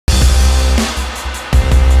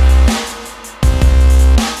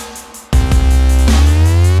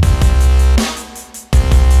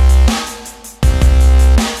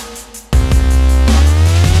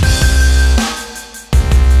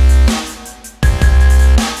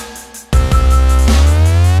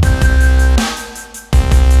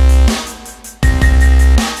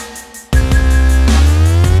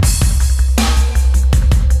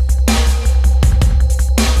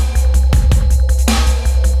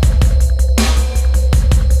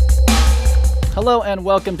Hello and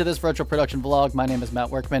welcome to this virtual production vlog. My name is Matt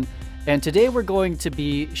Workman, and today we're going to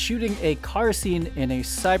be shooting a car scene in a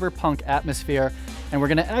cyberpunk atmosphere, and we're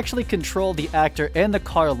going to actually control the actor and the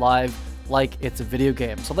car live like it's a video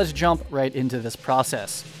game. So let's jump right into this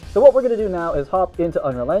process. So what we're going to do now is hop into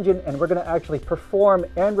Unreal Engine, and we're going to actually perform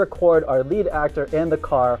and record our lead actor and the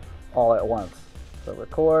car all at once. So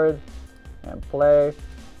record and play.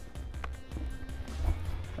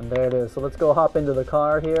 And there it is. So let's go hop into the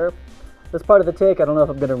car here. This part of the take, I don't know if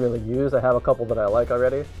I'm going to really use. I have a couple that I like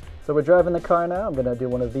already. So we're driving the car now. I'm going to do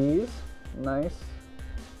one of these. Nice.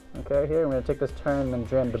 Okay, here I'm going to take this turn and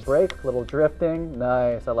jam the brake. A little drifting.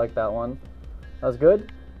 Nice. I like that one. That was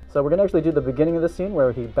good. So we're going to actually do the beginning of the scene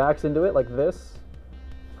where he backs into it like this.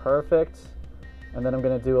 Perfect. And then I'm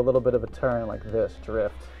going to do a little bit of a turn like this.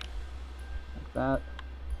 Drift. Like that.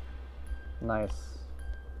 Nice.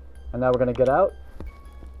 And now we're going to get out.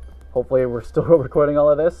 Hopefully we're still recording all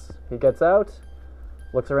of this. He gets out,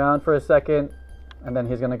 looks around for a second, and then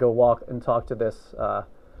he's going to go walk and talk to this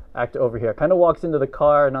actor over here. Kind of walks into the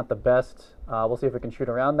car, not the best. We'll see if we can shoot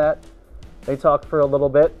around that. They talk for a little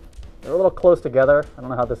bit. They're a little close together. I don't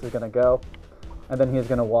know how this is going to go. And then he's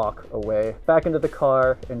going to walk away, back into the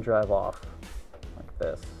car, and drive off like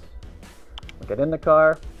this. We'll get in the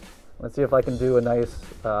car. Let's see if I can do a nice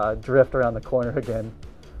drift around the corner again.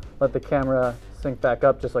 Let the camera sync back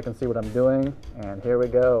up just so I can see what I'm doing. And here we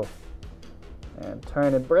go. And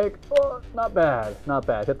turn and brake. Oh, not bad. Not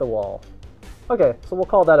bad. Hit the wall. Okay, so we'll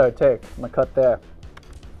call that our take. I'm going to cut there.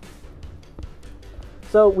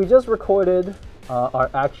 So we just recorded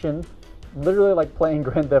our action, literally like playing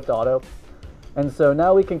Grand Theft Auto. And so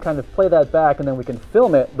now we can kind of play that back, and then we can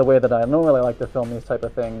film it the way that I normally like to film these type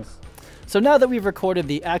of things. So now that we've recorded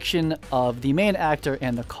the action of the main actor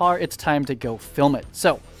and the car, it's time to go film it.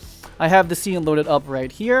 So I have the scene loaded up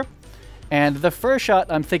right here, and the first shot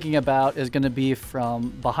I'm thinking about is going to be from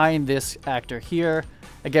behind this actor here.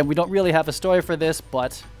 Again, we don't really have a story for this,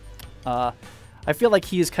 but I feel like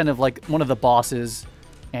he's kind of like one of the bosses,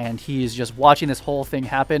 and he's just watching this whole thing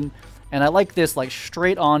happen. And I like this like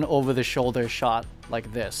straight on over the shoulder shot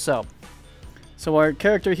like this. So our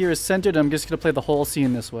character here is centered. I'm just going to play the whole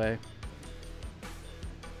scene this way.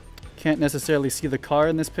 Can't necessarily see the car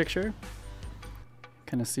in this picture.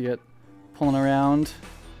 Kind of see it pulling around.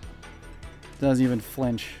 Doesn't even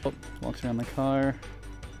flinch. Oh, walks around the car.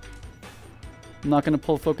 I'm not going to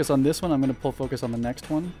pull focus on this one. I'm going to pull focus on the next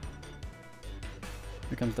one.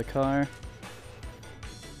 Here comes the car.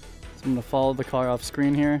 So I'm going to follow the car off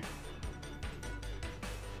screen here.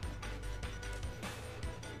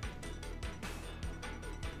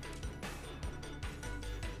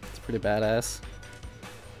 It's pretty badass.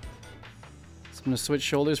 So I'm going to switch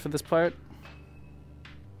shoulders for this part.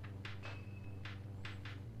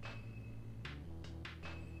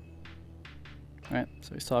 Alright,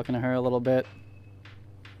 so he's talking to her a little bit.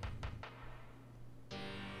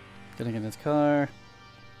 Getting in his car.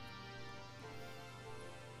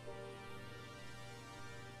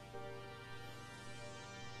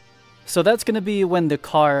 So that's going to be when the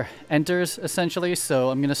car enters, essentially. So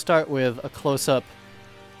I'm going to start with a close-up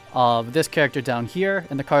of this character down here,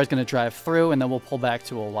 and the car is going to drive through, and then we'll pull back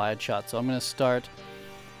to a wide shot. So I'm going to start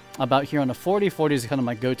about here on a 40. 40 is kind of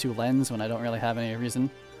my go-to lens when I don't really have any reason.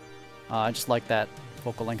 I just like that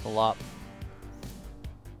focal length a lot.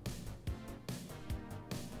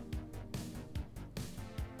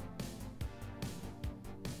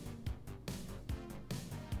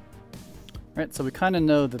 Right, so we kind of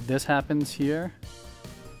know that this happens here.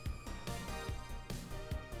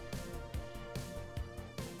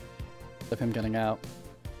 Of him getting out.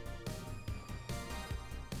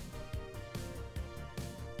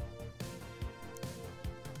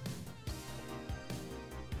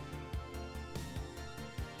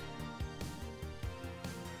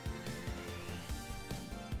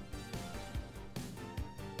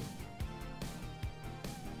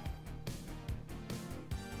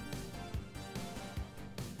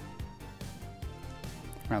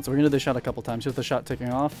 Alright, so we're going to do this shot a couple times. Here's the shot taking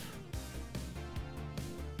off.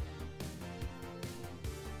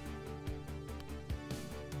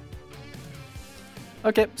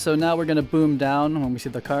 Okay, so now we're going to boom down when we see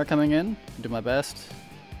the car coming in. Do my best.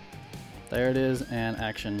 There it is, and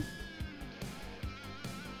action.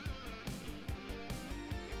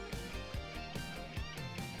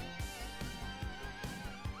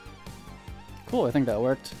 Cool, I think that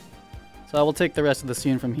worked. So I will take the rest of the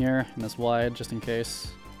scene from here in this wide, just in case.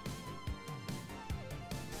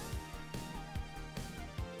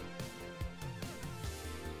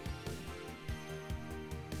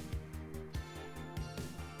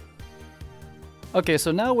 Okay,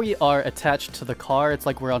 so now we are attached to the car. It's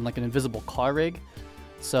like we're on like an invisible car rig.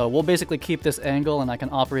 So we'll basically keep this angle and I can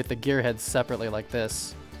operate the gear heads separately like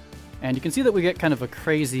this. And you can see that we get kind of a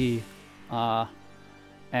crazy, and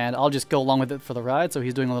I'll just go along with it for the ride. So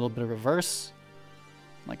he's doing a little bit of reverse,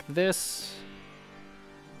 like this.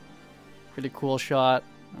 Pretty cool shot.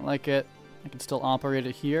 I like it. I can still operate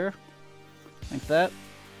it here, like that.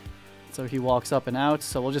 So he walks up and out.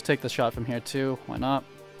 So we'll just take the shot from here too. Why not?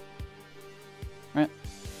 Right.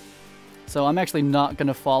 So I'm actually not going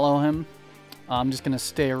to follow him. I'm just going to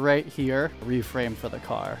stay right here. Reframe for the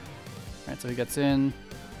car. Right, so he gets in.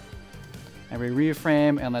 And we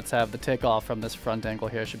reframe, and let's have the takeoff from this front angle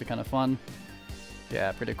here. Should be kind of fun.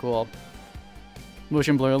 Yeah, pretty cool.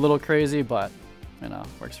 Motion blur a little crazy, but, you know,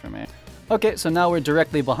 works for me. Okay, so now we're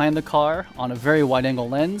directly behind the car on a very wide angle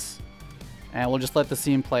lens. And we'll just let the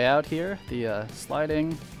scene play out here. The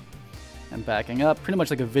sliding and backing up. Pretty much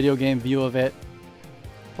like a video game view of it,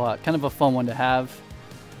 but kind of a fun one to have.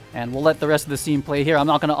 And we'll let the rest of the scene play here. I'm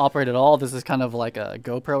not going to operate at all. This is kind of like a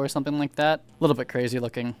GoPro or something like that. A little bit crazy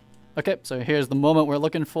looking. Okay, so here's the moment we're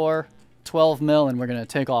looking for. 12 mil, and we're going to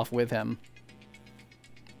take off with him.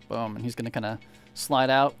 Boom, and he's going to kind of slide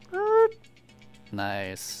out.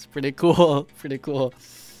 Nice. Pretty cool. Pretty cool.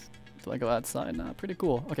 Do I go outside? Nah, pretty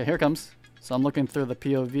cool. Okay, here it comes. So I'm looking through the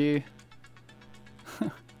POV.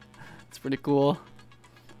 It's pretty cool.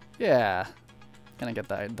 Yeah. Kind of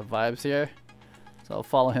get the vibes here. So I'll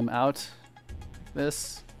follow him out. Like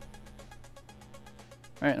this.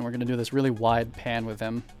 Alright, and we're going to do this really wide pan with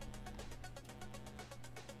him.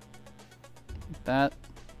 Like that.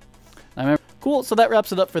 Cool, so that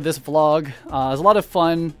wraps it up for this vlog. It was a lot of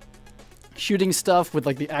fun shooting stuff with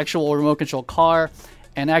like the actual remote control car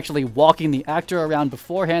and actually walking the actor around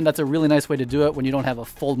beforehand. That's a really nice way to do it when you don't have a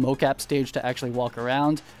full mocap stage to actually walk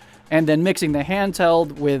around. And then mixing the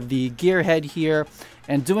handheld with the gear head here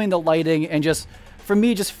and doing the lighting and just, for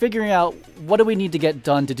me, just figuring out what do we need to get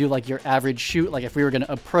done to do like your average shoot. Like if we were going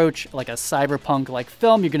to approach like a cyberpunk like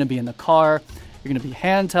film, you're going to be in the car, you're going to be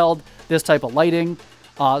handheld, this type of lighting.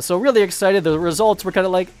 So really excited. The results were kind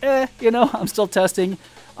of like, you know, I'm still testing.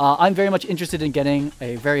 I'm very much interested in getting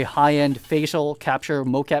a very high-end facial capture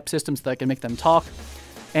mocap system so that I can make them talk.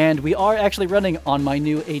 And we are actually running on my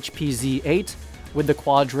new HP Z8 with the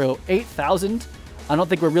Quadro 8000. I don't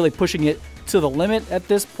think we're really pushing it to the limit at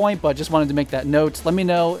this point, but just wanted to make that note. Let me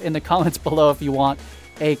know in the comments below if you want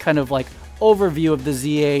a kind of like overview of the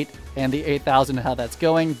Z8 and the 8000 and how that's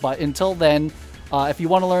going. But until then, if you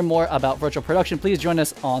want to learn more about virtual production, please join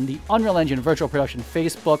us on the Unreal Engine Virtual Production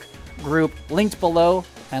Facebook group linked below,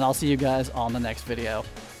 and I'll see you guys on the next video.